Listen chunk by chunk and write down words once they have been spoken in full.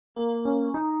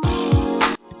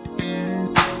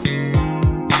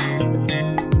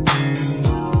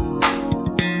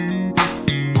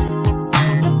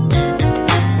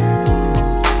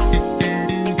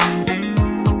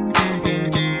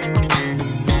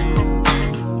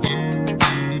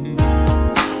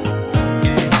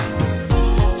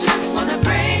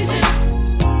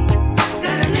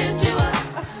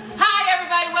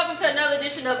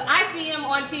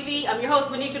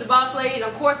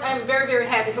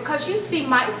because you see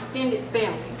my extended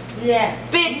family. Yes.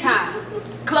 Big time.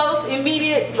 Close,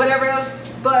 immediate, whatever else.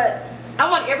 But I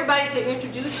want everybody to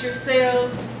introduce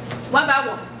yourselves one by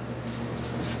one.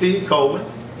 Steve Coleman,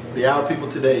 the Our People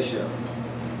Today show.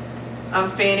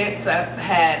 I'm Phoenix. I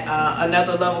had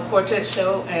Another Level Quartet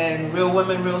show and Real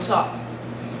Women, Real Talk.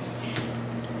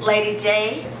 Lady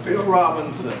J. Bill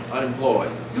Robinson,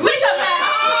 unemployed. Speak up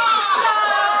now!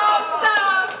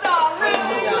 Stop!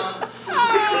 Really?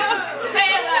 Say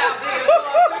it loud, Bill.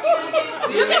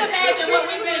 You can imagine what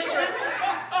we've been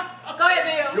through. Go ahead,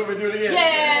 Bill. You want me to do it again?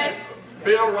 Yes.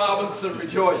 Bill Robinson,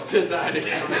 Rejoice 1090.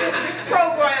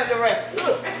 Program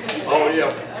Director. Oh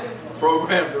yeah,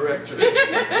 Program Director.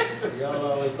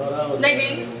 Y'all always thought I was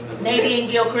Nadine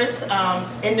Gilchrist,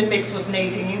 in the mix with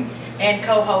Nadine, and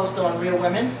co-host on Real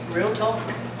Women, Real Talk.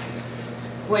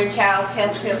 We're Child's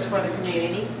Health Tips for the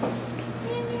Community.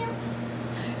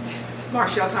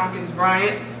 Marshall Tompkins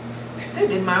Bryant. They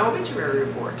did my obituary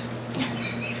report.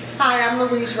 Hi, I'm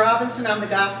Louise Robinson. I'm the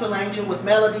Gospel Angel with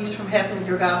Melodies from Heaven,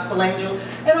 your Gospel Angel,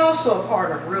 and also a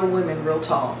part of Real Women, Real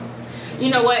Talk. You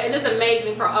know what, it is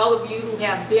amazing for all of you who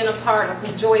have been a part of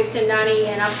Rejoice 1090,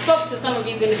 and I've spoken to some of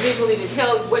you individually to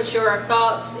tell what your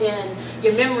thoughts and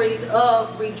your memories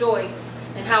of Rejoice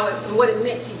and how it and what it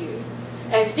meant to you.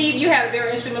 And Steve, you had a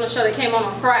very instrumental show that came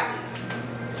on Fridays.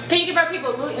 Can you give our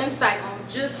people a little insight on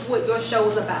just what your show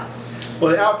was about?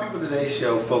 Well, the Our People Today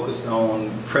show focused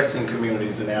on pressing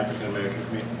communities in the African American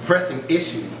community, pressing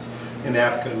issues in the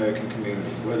African American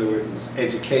community, whether it was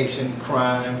education,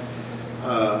 crime,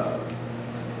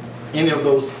 any of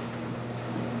those,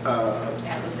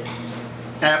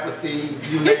 apathy,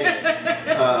 you name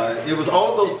it. It was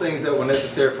all of those things that were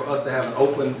necessary for us to have an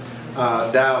open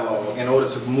dialogue in order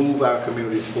to move our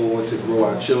communities forward, to grow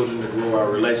our children, to grow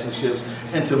our relationships,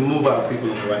 and to move our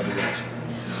people in the right direction.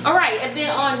 All right, and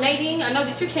then on Nadine, I know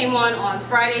that you came on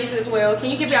Fridays as well. Can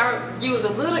you give our viewers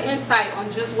a little insight on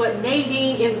just what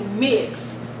Nadine in the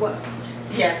Mix was?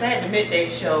 Yes, I had the midday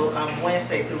show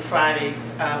Wednesday through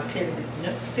Fridays, 10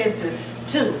 to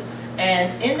 2.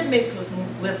 And in the mix with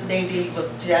Nadine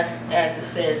was just as it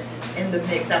says, in the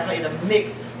mix. I played a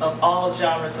mix of all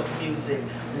genres of music,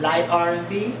 light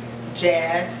R&B,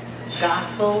 jazz,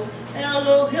 gospel, and a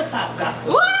little hip-hop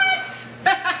gospel. What?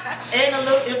 And a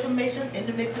little information in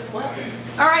the mix as well.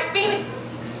 All right, Phoenix,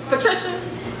 Patricia,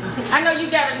 I know you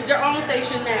got your own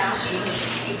station now.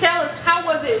 Tell us, how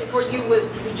was it for you with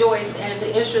Rejoice and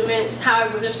the instrument, how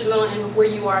it was instrumental in where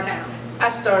you are now? I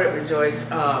started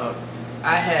Rejoice.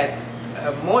 I had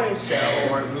a morning show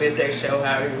or midday show,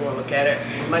 however you want to look at it,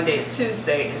 Monday and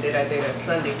Tuesday, and then I did a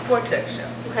Sunday quartet show.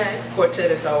 Okay. Quartet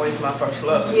is always my first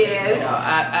love. Yes. You know,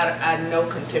 I know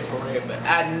contemporary, but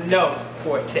I know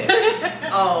quartet.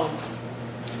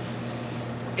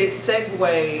 It segued,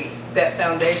 that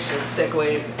foundation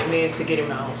segued me into getting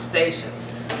my own station.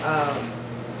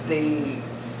 The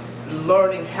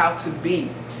learning how to be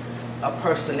a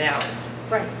personality.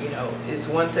 Right. You know, it's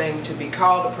one thing to be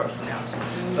called a personality,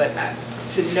 but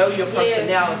to know your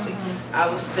personality. I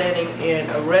was standing in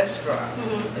a restaurant,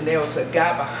 and there was a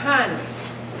guy behind me,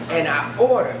 and I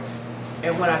ordered.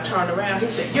 And when I turned around, he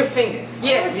said, "You're Phoenix."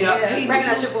 Yes, you know, he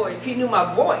recognized your voice. He knew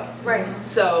my voice. Right.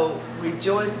 So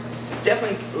Rejoice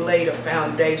definitely laid a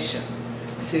foundation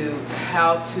to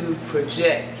how to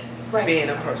project being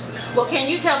a personality. Well, can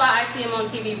you tell our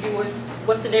ICMonTV viewers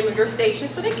what's the name of your station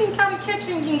so they can kind of catch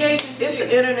you and engage into It's an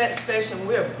internet station.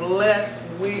 We're blessed.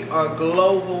 We are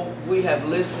global. We have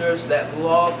listeners that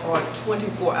log on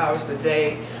 24 hours a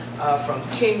day. From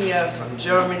Kenya, from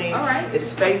Germany. All right.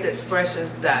 It's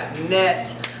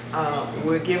faithexpressions.net.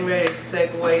 We're getting ready to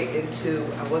segue into,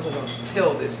 I wasn't going to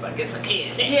tell this, but I guess I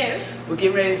can. Yes. We're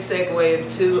getting ready to segue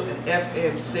into an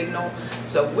FM signal.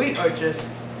 So we are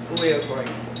just real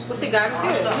grateful. Well, see, God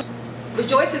is good.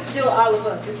 Rejoice is still all of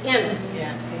us. It's in us.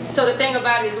 Yeah. So the thing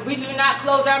about it is, we do not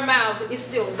close our mouths. It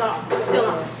still is on. It's still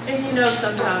on us. And you know,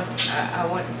 sometimes I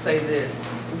want to say this.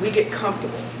 We get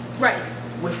comfortable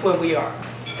with where we are.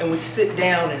 And we sit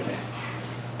down in that,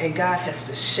 and God has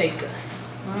to shake us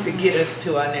to get us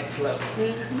to our next level.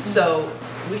 So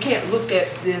we can't look at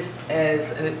this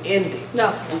as an ending.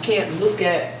 No. We can't look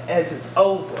at it as it's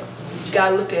over. You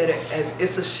gotta look at it as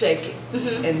it's a shaking.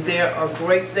 And there are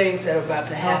great things that are about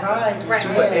to happen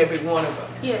for every one of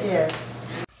us. Yes.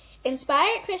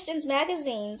 Inspired Christians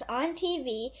Magazines on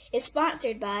TV is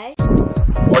sponsored by...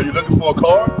 Are you looking for a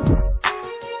car?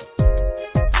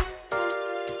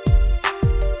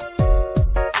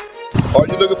 Are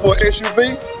you looking for an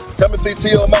SUV? Come and see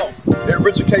T.L. Mouse at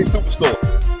Richard K. Superstore.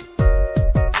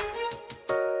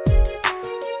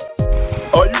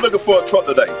 Are you looking for a truck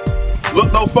today?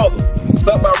 Look no further.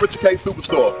 Stop by Richard K.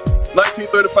 Superstore.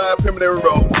 1935 Preliminary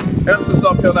Road, Anderson,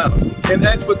 South Carolina, and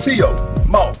ask for Tio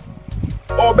Moss.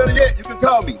 Or better yet, you can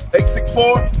call me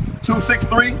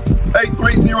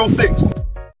 864-263-8306.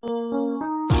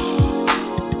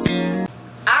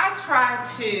 I try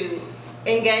to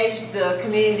engage the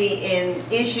community in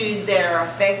issues that are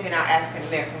affecting our African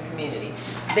American community.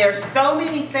 There's so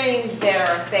many things that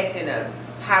are affecting us,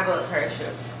 high blood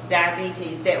pressure,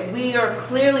 diabetes, that we are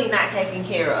clearly not taking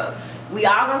care of. We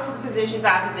all go to the physician's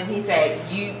office and he said,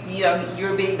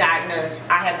 you're being diagnosed,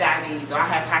 I have diabetes or I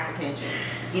have hypertension.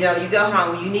 You know, you go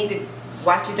home, you need to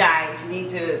watch your diet, you need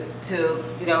to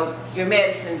your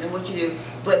medicines and what you do.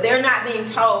 But they're not being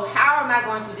told, how am I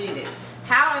going to do this?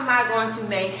 How am I going to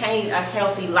maintain a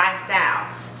healthy lifestyle?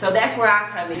 So that's where I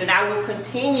come in, and I will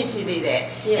continue to do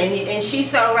that. Yes. And she's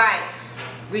so right.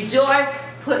 Rejoice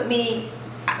put me,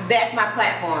 that's my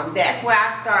platform. That's where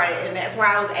I started, and that's where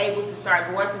I was able to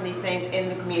start voicing these things in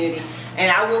the community.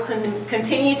 And I will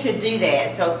continue to do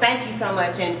that. So thank you so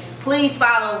much, and please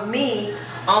follow me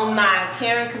on my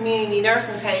Caring Community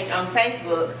Nursing page on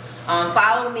Facebook.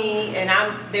 Follow me, and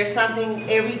there's something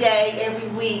every day, every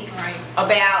week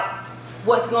about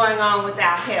what's going on with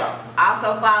our health.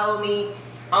 Also follow me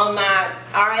on my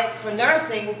RX for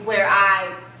Nursing, where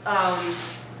I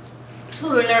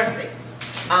tutor nursing.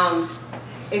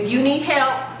 If you need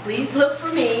help, please look for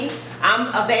me.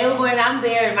 I'm available and I'm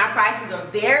there, and my prices are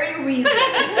very reasonable.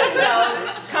 So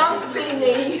come see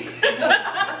me.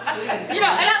 And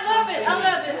I love it. I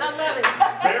love it. I love it.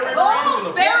 Very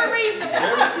reasonable. Very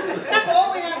reasonable.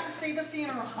 Before we have to see the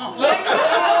funeral home.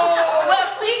 Well,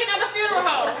 speaking of the funeral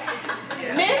home,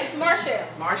 Miss Marshall.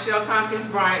 Marshall Tompkins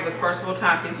Bryant with Percival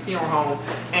Tompkins Funeral Home,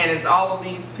 and as all of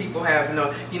these people have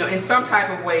in some type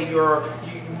of way,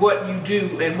 what you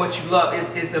do and what you love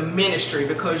is a ministry,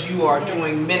 because you are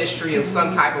doing ministry in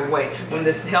some type of way when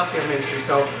this healthcare ministry.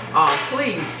 So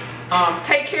please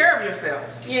take care of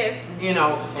yourselves. Yes.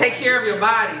 Take care of your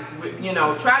bodies.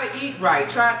 Try to eat right.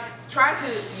 Try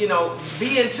to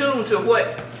be in tune to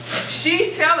what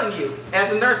she's telling you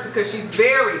as a nurse, because she's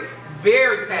very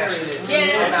passionate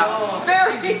about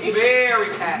very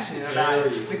passionate about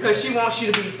it, because she wants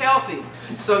you to be healthy,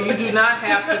 so you do not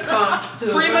have to come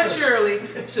prematurely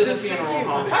to the funeral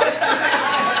home.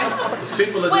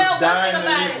 People are just dying to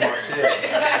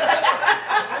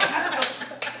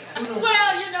live,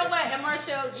 Well, you know what, and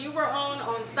Marshall, you were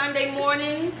on Sunday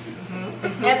mornings,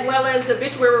 as well as the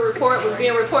obituary report was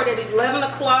being reported at 11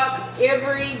 o'clock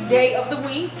every day of the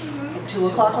week. 2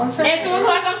 o'clock on Saturdays. And 2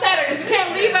 o'clock on Saturdays. We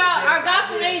can't leave out our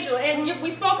gospel angel. And we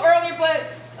spoke earlier, but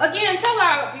again, tell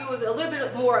our viewers a little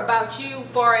bit more about you, as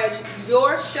far as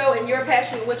your show and your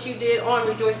passion and what you did on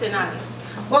Rejoice Tonight.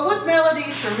 Well, with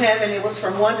Melodies from Heaven, it was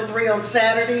from 1 to 3 on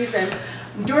Saturdays, and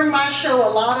during my show,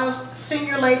 a lot of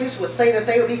senior ladies would say that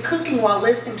they would be cooking while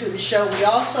listening to the show. We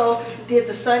also did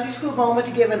the Sunday school moment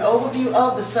to give an overview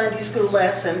of the Sunday school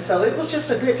lesson, so it was just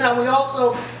a good time. We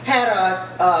also had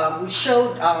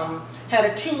had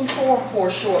a teen forum for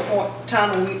a short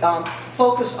time, and we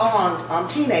focused on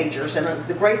teenagers and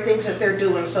the great things that they're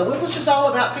doing. So it was just all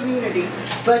about community.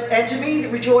 And to me,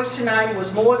 Rejoice Tonight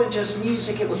was more than just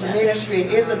music. It was a ministry.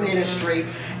 It is a ministry,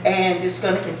 and it's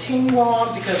going to continue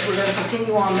on, because we're going to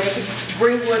continue on making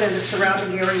Greenwood and the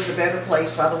surrounding areas a better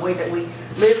place by the way that we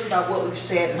live and by what we've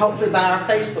said, and hopefully by our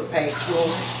Facebook page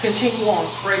we'll continue on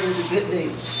spreading the good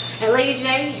news. And Lady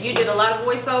J, you did a lot of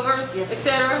voiceovers,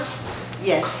 etc.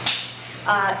 Yes.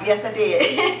 Yes, I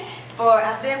did.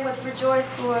 I've been with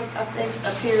Rejoice for, I think,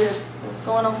 a period, it was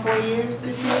going on 4 years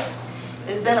this year.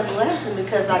 It's been a blessing,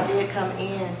 because I did come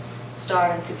in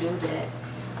starting to do that.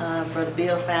 Brother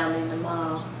Bill found me in the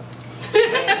mall.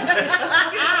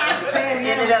 And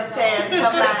ended up saying,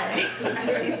 come by.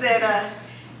 He said,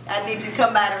 I need you to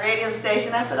come by the radio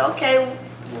station. I said, okay,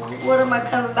 what am I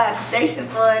coming by the station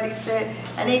for? And he said,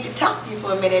 I need to talk to you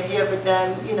for a minute. Have you ever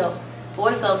done,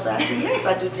 voiceovers? I said, yes,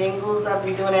 I do jingles. I've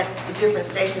been doing that at different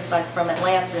stations, like from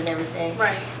Atlanta and everything,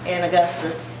 and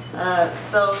Augusta.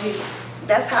 So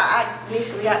that's how I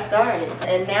initially got started.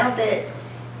 And now that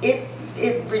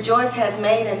Rejoice has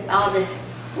made, and all the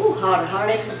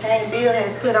heartaches and pain Bill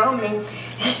has put on me,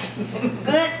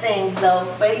 good things though,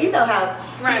 but you know how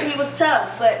he was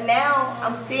tough. But now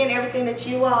I'm seeing everything that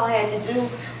you all had to do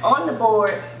on the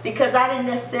board, because I didn't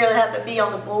necessarily have to be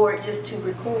on the board just to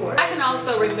record. I can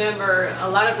also remember a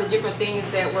lot of the different things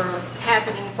that were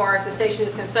happening as far as the station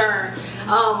is concerned.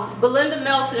 Belinda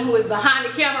Melson, who is behind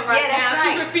the camera now,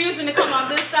 she's refusing to come on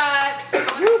this side.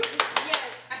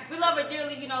 We love her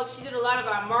dearly. She did a lot of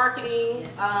our marketing,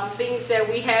 things that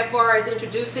we have as far as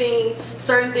introducing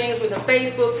certain things with the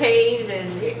Facebook page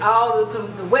and all the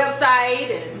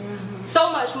website, and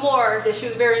so much more that she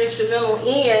was very instrumental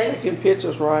in. Getting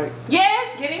pictures right.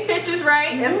 Yes, getting pictures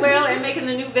right as well, and making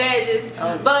the new badges.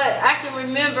 But I can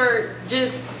remember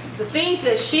just the things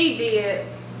that she did,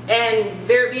 and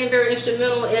being very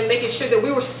instrumental in making sure that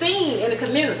we were seen in the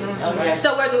community.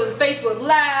 So whether it was Facebook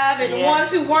Live, and the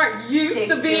ones who weren't used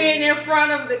to being in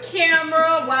front of the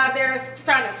camera while they're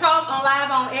trying to talk on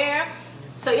live on air.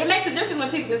 So it makes a difference when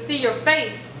people can see your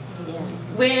face.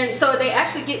 So they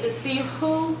actually get to see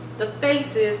who the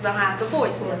face is behind the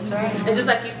voices. That's right. And just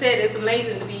like you said, it's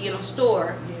amazing to be in a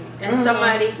store and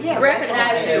somebody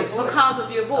recognizes you because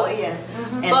of your voice.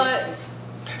 But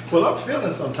well, I'm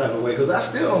feeling some type of way because I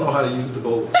still don't know how to use the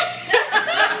bowl.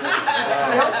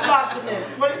 No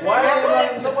slothfulness. What is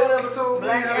that? Nobody ever told me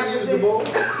how to use the bowl.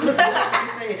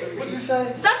 What'd you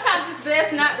say? Sometimes it's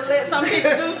best not to let some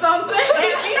people do something.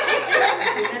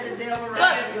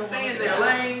 Stay in their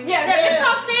lane. Yeah, it's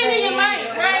called staying in your lane,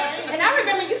 right? And I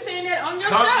remember you saying that on your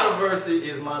show. Controversy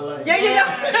is my lane. There you go.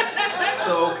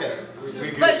 So, okay.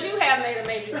 But you have made a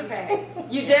major impact.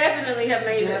 You definitely have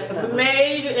made a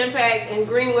major impact in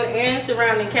Greenwood and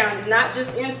surrounding counties, not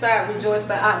just inside Rejoice,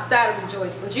 but outside of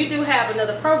Rejoice. But you do have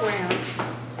another program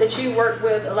that you work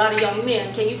with a lot of young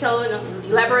men. Can you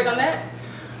elaborate on that?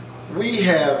 We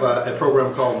have a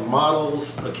program called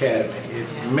Models Academy.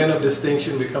 It's men of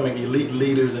distinction becoming elite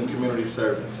leaders in community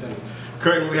service. And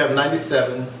currently we have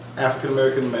 97 African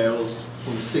American males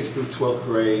from the 6th through 12th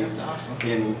grade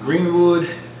in Greenwood,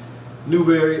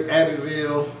 Newberry,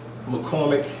 Abbeville,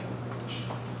 McCormick,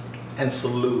 and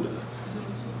Saluda.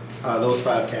 Those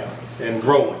 5 counties, and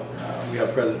growing. We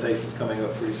have presentations coming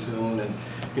up pretty soon, and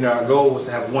you know, our goal was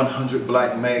to have 100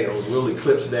 black males. We'll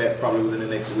eclipse that probably within the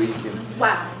next week, and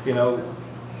wow, you know,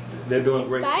 they're doing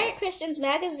great. Inspired Christians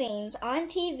Magazines on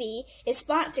TV is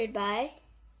sponsored by.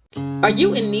 Are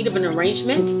you in need of an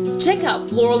arrangement? Check out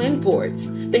Floral Imports.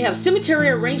 They have cemetery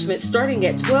arrangements starting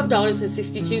at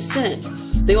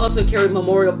 $12.62. They also carry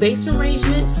memorial base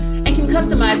arrangements and can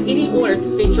customize any order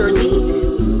to fit your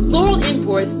needs. Floral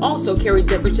Imports also carry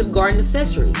decorative garden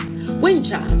accessories, wind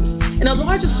chimes, and a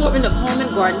large assortment of home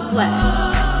and garden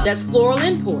flags. That's Floral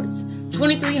Imports,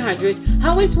 2300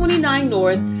 Highway 29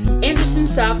 North, Anderson,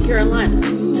 South Carolina.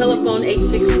 Telephone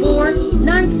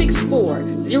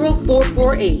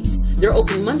 864-964-0448. They're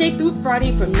open Monday through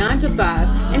Friday from 9 to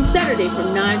 5 and Saturday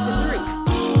from 9 to 3.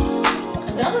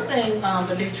 Another thing,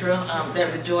 Benetra,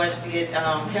 that Rejoice did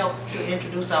help to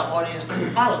introduce our audience to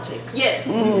politics. Yes.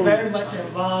 We were very much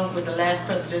involved with the last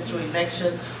presidential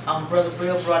election. Brother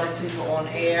Bill brought it to you on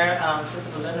air.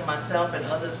 Sister Belinda, myself, and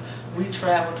others, we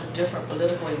traveled to different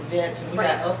political events, and we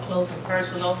got up close and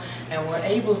personal, and were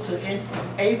able to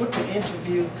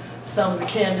interview some of the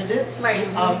candidates,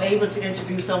 able to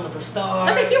interview some of the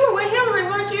stars. I think you were with Hillary,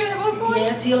 weren't you, at one point?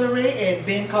 Yes, Hillary and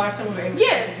Ben Carson, we were able to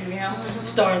interview him.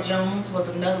 Star Jones was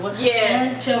another one.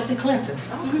 Yes. And Chelsea Clinton.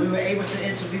 We were able to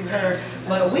interview her.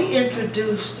 But we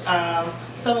introduced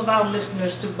some of our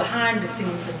listeners to behind the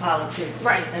scenes in politics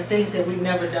and things that we've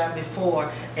never done before.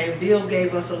 And Bill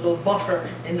gave us a little buffer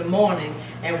in the morning,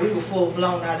 and we were full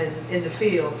blown out in the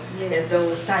field and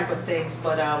those type of things.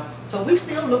 But so we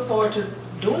still look forward to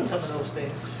doing some of those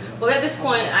things. Well, at this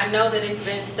point, I know that it's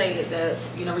been stated that,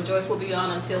 you know, Rejoice will be on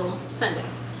until Sunday.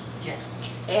 Yes.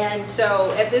 And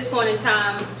so at this point in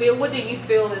time, Bill, what do you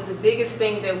feel is the biggest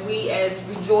thing that we as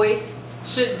Rejoice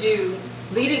should do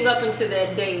leading up into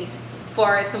that date as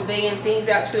far as conveying things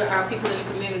out to our people in the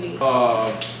community?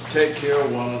 Take care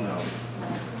of one another.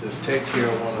 Just take care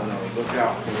of one another. Look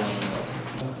out for one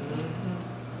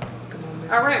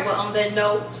another. All right, well, on that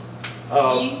note,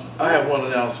 I have one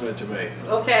announcement to make.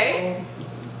 Okay.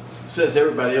 Since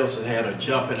everybody else has had a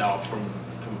jumping off from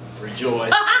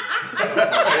Rejoice, I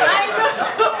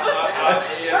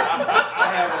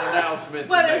have an announcement.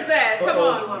 What is that? Come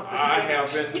on. I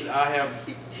have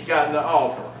gotten the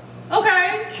offer.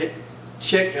 Okay.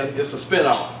 Check. It's a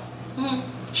spinoff.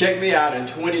 Check me out in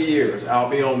 20 years. I'll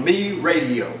be on Me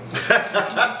Radio.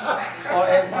 Or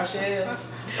at Marshall's.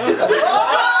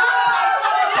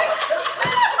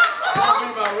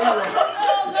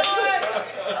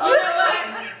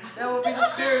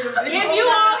 If you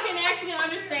all can actually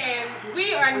understand,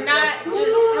 we are not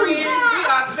just friends, we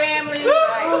are family.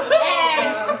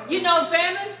 And, you know,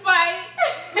 families fight.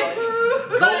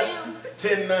 But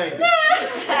 1090.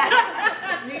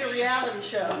 Need a reality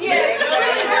show. Yes,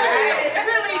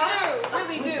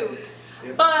 really do.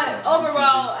 But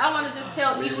overall, I want to just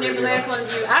tell each and every last one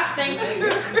of you, I thank you.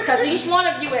 Because each one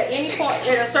of you at any point,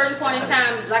 at a certain point in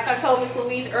time, like I told Miss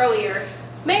Louise earlier,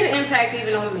 made an impact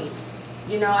even on me.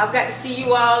 You know, I've got to see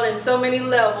you all in so many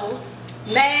levels.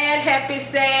 Mad, happy,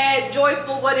 sad,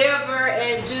 joyful, whatever,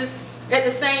 and just at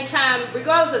the same time,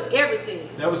 regardless of everything.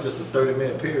 That was just a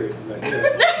 30-minute period right there.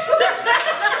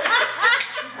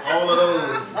 All of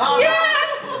those. Yes.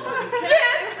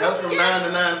 Yes. That's from 9 to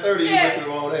 9:30. You went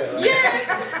through all that, right? Yes.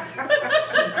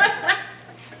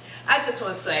 I just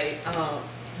want to say,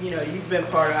 you know, you've been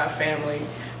part of our family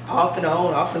off and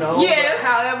on, yes.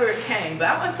 however it came. But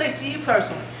I want to say to you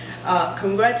personally,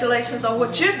 congratulations on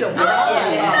what you're doing.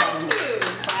 Thank you.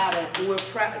 We're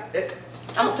proud.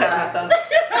 I'm taking my thunder.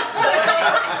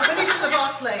 Benetra the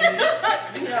boss lady.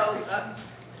 You know,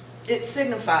 it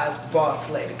signifies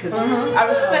boss lady because I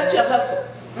respect your hustle.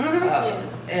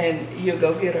 And you're a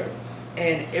go-getter.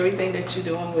 And everything that you're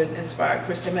doing with Inspired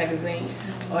Christian Magazine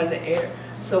on the air.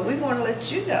 So we want to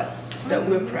let you know that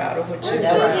we're proud of what you're doing.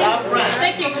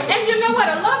 Thank you. And you know what?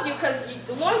 I love you because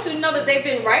the ones who know that they've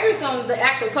been writers on the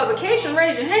actual publication,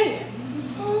 raise your hand.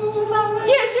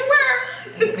 Yes, you were.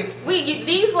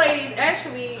 These ladies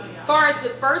actually, as far as the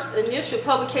first initial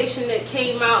publication that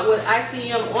came out with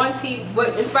ICM on TV,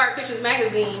 with Inspired Christians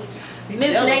Magazine,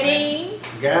 Miss Nadine.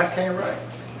 Guys can't write.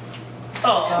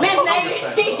 Miss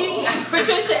Nadine,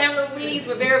 Patricia, and Louise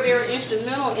were very, very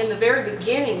instrumental in the very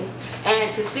beginning,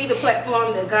 and to see the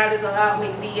platform that God has allowed me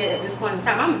to be at this point in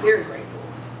time, I'm very grateful.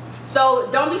 So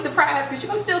don't be surprised because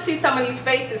you're going to still see some of these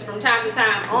faces from time to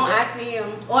time on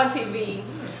ICM, on TV.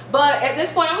 But at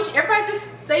this point, I want you, everybody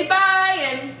just say bye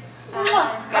and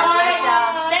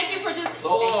bye. Thank you for just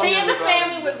seeing the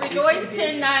family with Rejoice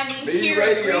 1090 here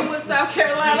in Greenwood, South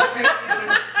Carolina.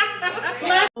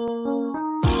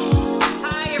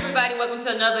 Welcome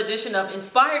to another edition of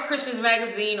Inspired Christians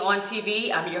Magazine on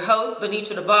TV. I'm your host,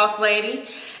 Benetra the Boss Lady. And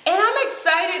I'm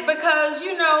excited because,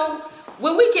 you know,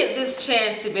 when we get this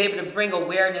chance to be able to bring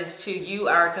awareness to you,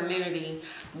 our community,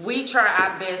 we try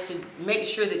our best to make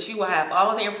sure that you will have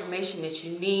all the information that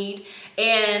you need.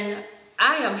 And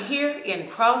I am here in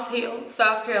Cross Hill,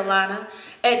 South Carolina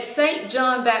at St.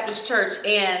 John Baptist Church.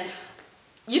 And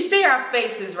you see our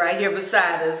faces right here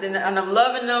beside us, and I'm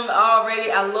loving them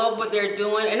already. I love what they're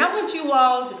doing, and I want you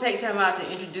all to take time out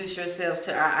to introduce yourselves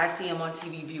to our ICM on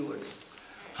TV viewers.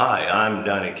 Hi, I'm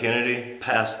Donnie Kennedy,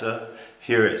 pastor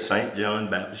here at St.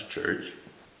 John Baptist Church.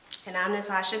 And I'm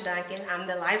Natasha Duncan. I'm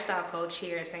the lifestyle coach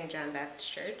here at St. John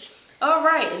Baptist Church. All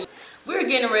right, and we're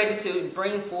getting ready to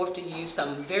bring forth to you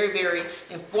some very, very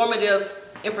informative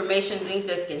information, things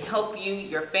that can help you,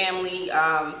 your family.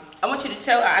 I want you to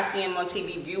tell our ICM on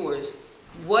TV viewers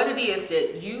what it is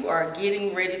that you are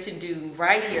getting ready to do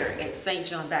right here at St.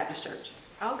 John Baptist Church.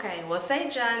 Okay, well,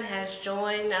 St. John has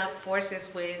joined up forces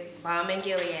with Balm and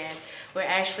Gilead. We're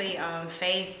actually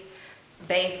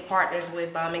faith-based partners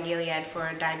with Balm and Gilead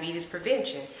for diabetes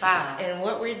prevention. Wow. And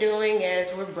what we're doing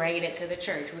is we're bringing it to the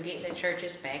church. We're getting the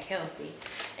churches back healthy.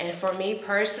 And for me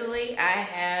personally, I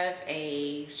have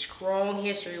a strong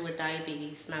history with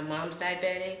diabetes. My mom's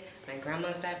diabetic, my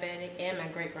grandma's diabetic, and my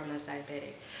great-grandma's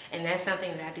diabetic. And that's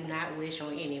something that I do not wish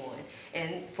on anyone.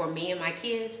 And for me and my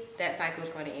kids, that cycle is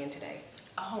going to end today.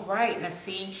 All right. Now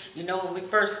see, you know, when we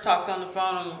first talked on the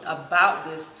phone about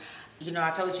this, you know,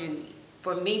 I told you,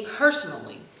 for me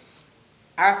personally,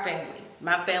 our family,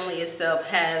 my family itself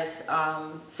has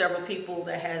several people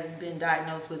that has been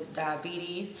diagnosed with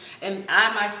diabetes, and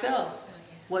I myself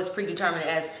was predetermined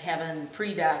as having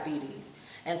pre-diabetes.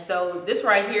 And so this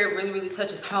right here really, really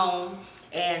touches home,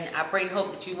 and I pray and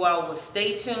hope that you all will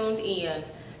stay tuned in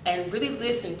and really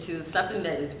listen to something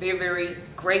that is very, very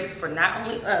great for not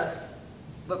only us,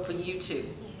 but for you too. Yes.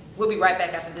 We'll be right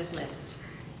back after this message.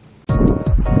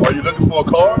 Are you looking for a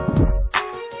car?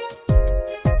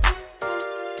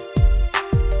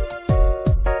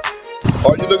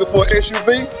 Are you looking for an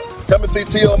SUV? Come and see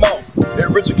T.O. Mouse at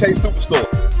Richard K. Superstore.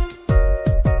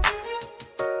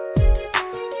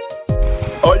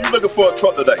 Are you looking for a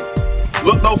truck today?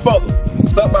 Look no further.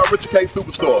 Stop by Richard K.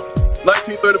 Superstore,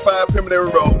 1935 Preliminary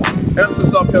Road, Anderson,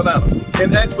 South Carolina,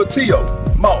 and ask for T.O.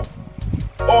 Mouse.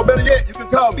 Or better yet, you can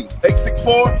call me,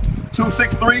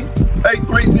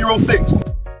 864-263-8306.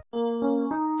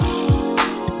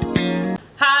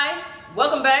 Hi,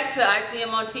 welcome back to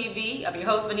ICM on TV. I'm your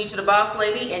host, Benetra the Boss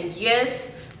Lady, and yes,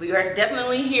 we are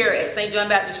definitely here at St. John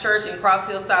Baptist Church in Cross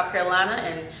Hill, South Carolina,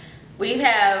 and we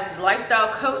have lifestyle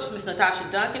coach, Miss Natasha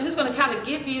Duncan, who's going to kind of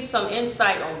give you some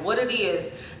insight on what it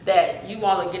is that you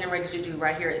all are getting ready to do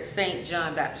right here at St.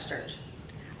 John Baptist Church.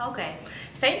 Okay,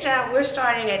 St. John, we're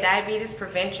starting a diabetes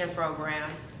prevention program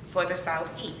for the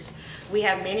Southeast. We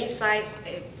have many sites,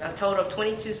 a total of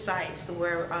 22 sites,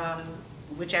 where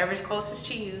whichever is closest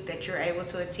to you that you're able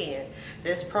to attend.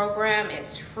 This program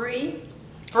is free.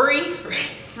 Free?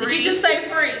 Did you just say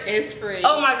free? It's free.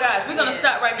 Oh my gosh, we're going to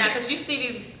stop right now because you see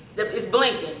these, it's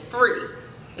blinking, free.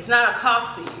 It's not a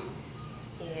cost to you.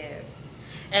 Yes.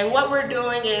 And what we're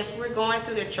doing is we're going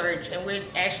through the church, and we're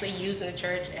actually using the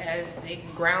church as the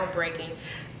groundbreaking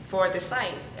for the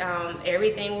sites.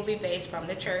 Everything will be based from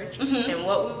the church, and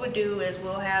what we would do is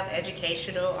we'll have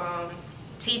educational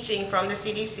teaching from the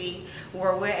CDC,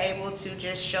 where we're able to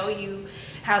just show you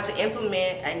how to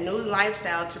implement a new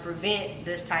lifestyle to prevent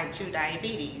this type 2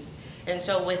 diabetes. And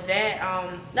so with that,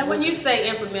 now when you say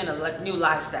implement a new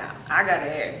lifestyle, I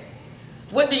gotta ask,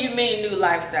 what do you mean new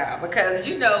lifestyle? Because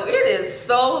you know it is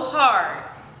so hard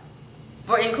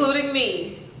for, including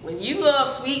me, when you love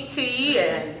sweet tea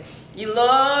and you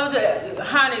love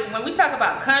honey. When we talk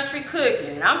about country cooking,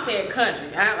 and I'm saying country,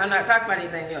 I'm not talking about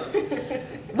anything else.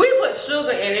 We put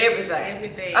sugar in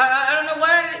everything. I don't know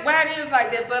why it is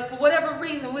like that, but for whatever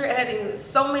reason, we're adding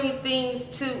so many things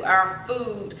to our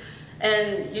food,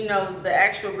 and you know, the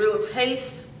actual real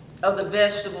taste of the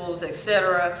vegetables,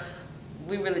 etc.,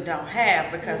 we really don't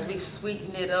have, because we've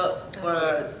sweetened it up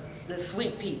for the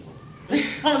sweet people.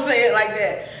 I'll say it like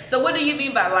that. So what do you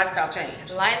mean by lifestyle change?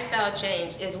 Lifestyle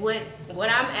change is what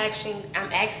I'm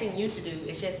asking you to do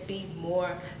is just be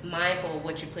more mindful of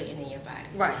what you're putting in your body.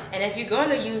 Right. And if you're going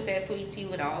to use that sweet tea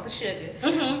with all the sugar,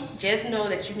 just know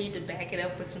that you need to back it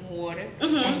up with some water,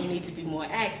 and you need to be more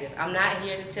active. I'm not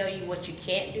here to tell you what you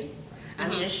can't do.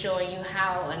 I'm just showing you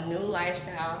how a new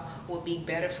lifestyle will be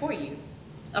better for you.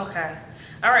 Okay.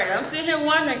 All right, I'm sitting here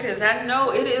wondering, because I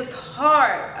know it is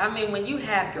hard. I mean, when you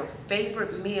have your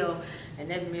favorite meal,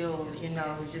 and that meal, you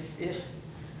know, is just,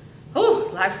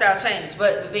 lifestyle change.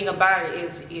 But the thing about it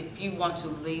is, if you want to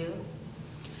live,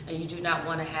 and you do not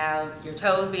want to have your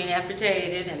toes being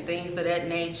amputated and things of that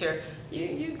nature,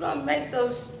 you're going to make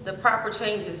the proper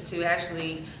changes to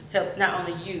actually help not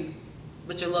only you,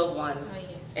 but your loved ones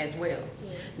as well.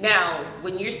 Yes. Now,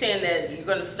 when you're saying that you're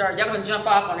going to start, y'all going to jump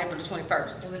off on April the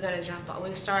 21st. We're going to jump off.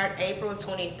 We start April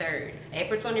 23rd.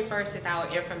 April 21st is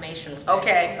our informational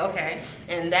session. Okay.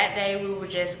 And that day we will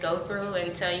just go through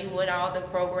and tell you what all the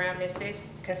program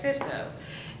consists of.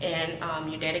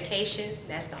 And your dedication,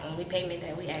 that's the only payment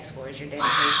that we ask for, is your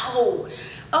dedication. Wow.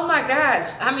 Oh my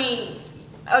gosh. I mean,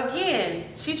 again,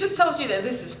 she just told you that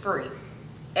this is free.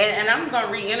 And I'm going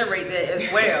to reiterate that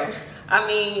as well. I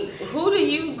mean, who do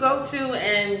you go to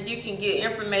and you can get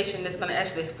information that's going to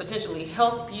actually potentially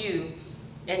help you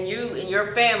and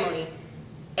your family,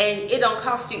 and it don't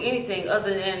cost you anything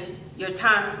other than your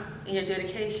time and your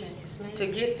dedication to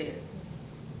get there,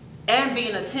 and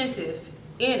being attentive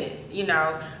in it. You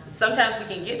know, sometimes we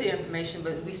can get the information,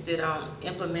 but we still don't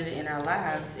implement it in our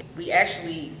lives. We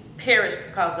actually perish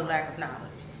because of the lack of knowledge.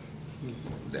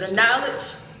 The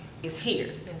knowledge is here.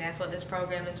 And that's what this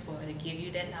program is for, to give you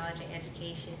that knowledge and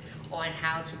education on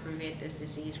how to prevent this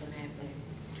disease from happening.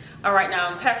 All right,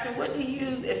 now, Pastor, what do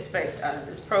you expect out of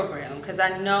this program? Because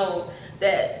I know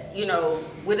that, you know,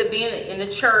 with it being in the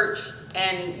church,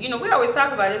 and, you know, we always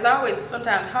talk about it, it's always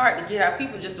sometimes hard to get our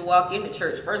people just to walk into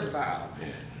church, first of all.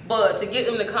 But to get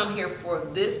them to come here for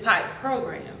this type of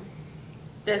program,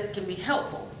 that can be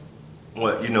helpful.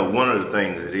 Well, you know, one of the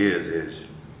things it is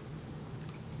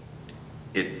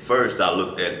at first I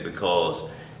looked at it because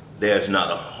there's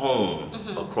not a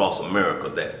home across America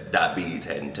that diabetes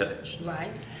hadn't touched.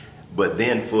 Right. But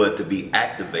then for it to be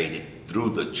activated through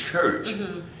the church,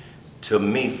 to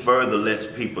me further lets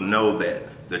people know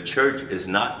that the church is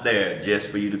not there just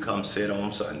for you to come sit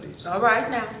on Sundays. All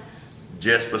right now.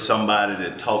 Just for somebody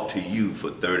to talk to you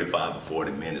for 35 or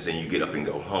 40 minutes and you get up and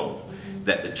go home.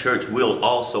 That the church will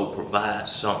also provide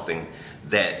something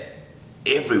that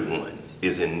everyone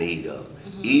is in need of.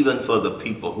 Even for the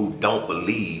people who don't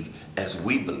believe as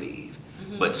we believe,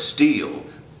 but still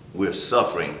we're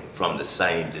suffering from the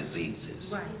same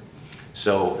diseases. Right.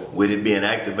 So with it being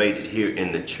activated here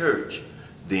in the church,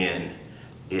 then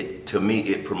to me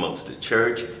it promotes the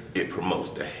church, it promotes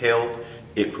the health,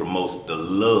 it promotes the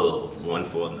love one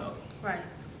for another. Right.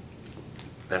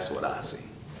 That's what I see.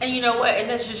 And you know what? And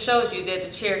that just shows you that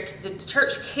the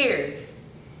church cares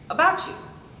about you.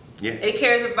 Yes. It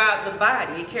cares about the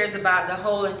body. It cares about the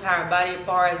whole entire body, as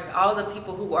far as all the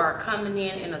people who are coming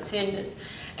in attendance.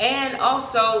 And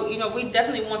also, you know, we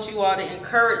definitely want you all to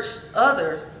encourage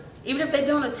others, even if they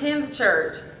don't attend the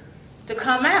church, to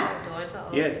come out.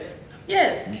 Yes.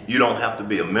 Yes. You don't have to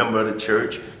be a member of the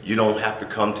church. You don't have to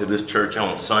come to this church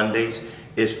on Sundays.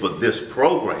 It's for this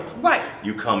program. Right.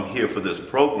 You come here for this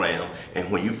program, and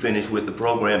when you finish with the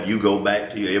program, you go back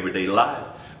to your everyday life.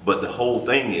 But the whole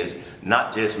thing is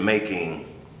not just making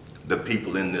the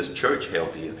people in this church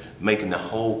healthier, making the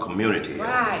whole community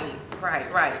healthier.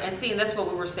 Right. And see, that's what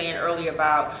we were saying earlier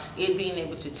about it being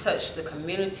able to touch the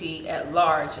community at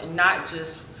large and not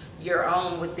just your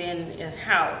own within a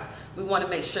house. We want to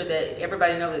make sure that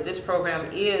everybody knows that this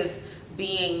program is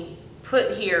being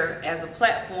put here as a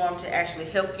platform to actually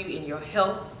help you in your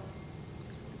health,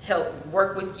 help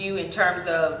work with you in terms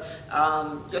of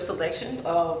your selection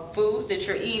of foods that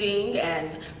you're eating,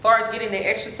 and as far as getting the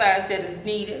exercise that is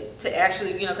needed to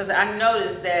actually, you know, because I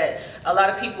noticed that a lot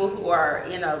of people who are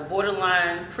in a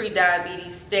borderline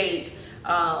pre-diabetes state,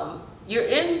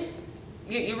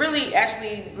 you're really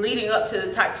actually leading up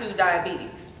to type 2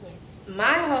 diabetes.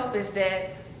 My hope is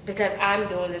that, because I'm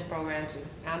doing this program too,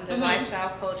 I'm the lifestyle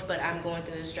coach, but I'm going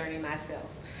through this journey myself.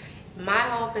 My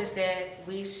hope is that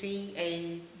we see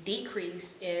a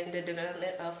decrease in the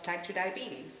development of type 2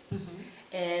 diabetes.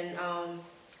 And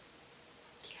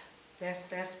yeah,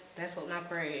 that's what my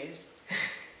prayer is.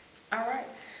 All right.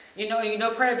 You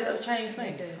know, prayer does change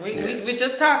things. We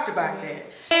just talked about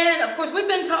that. And of course, we've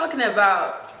been talking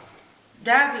about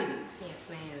diabetes. Yes,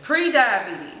 ma'am.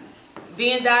 Pre-diabetes,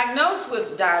 being diagnosed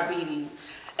with diabetes.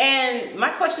 And my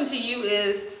question to you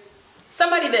is,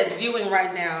 somebody that's viewing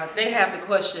right now, if they have the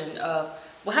question of,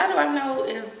 well, how do I know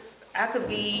if I could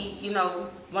be, you know,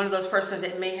 one of those persons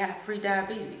that may have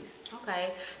pre-diabetes?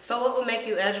 Okay, so what will make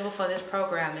you eligible for this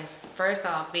program is, first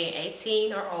off, being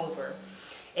 18 or over.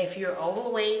 If you're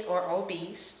overweight or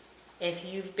obese, if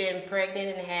you've been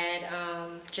pregnant and had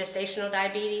gestational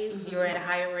diabetes, you're at a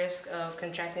higher risk of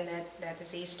contracting that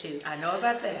disease too. I know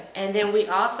about that. And then we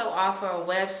also offer a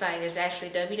website. It's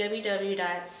actually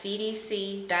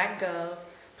www.cdc.gov,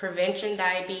 Prevention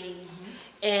Diabetes.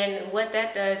 And what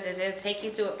that does is it'll take you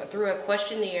through a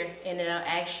questionnaire, and it'll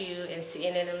ask you and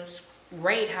it'll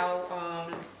rate how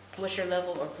what's your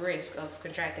level of risk of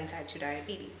contracting type 2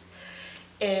 diabetes.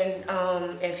 And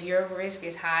if your risk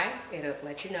is high, it'll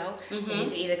let you know. And you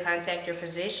can either contact your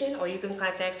physician, or you can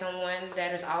contact someone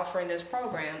that is offering this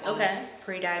program on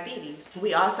pre-diabetes.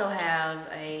 We also have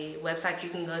a website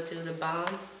you can go to,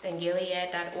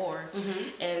 thebombandgilead.org,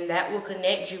 and that will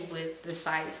connect you with the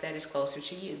sites that is closer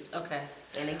to you. Okay.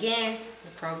 And again,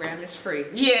 the program is free.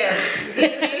 Yes,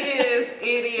 it is.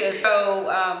 It is.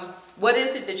 So, what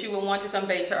is it that you would want to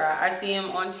convey to our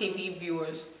ICMonTV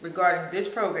viewers regarding this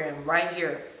program right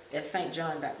here at St.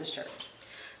 John Baptist Church?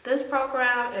 This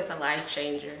program is a life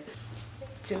changer.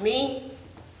 To me,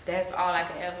 that's all I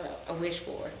could ever wish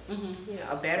for. You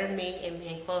know, a better me and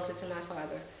being closer to my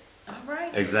Father. All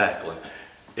right. Exactly.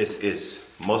 It's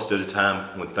most of the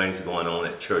time when things are going on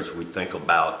at church, we think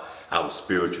about our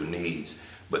spiritual needs.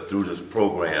 But through this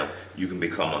program, you can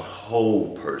become a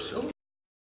whole person.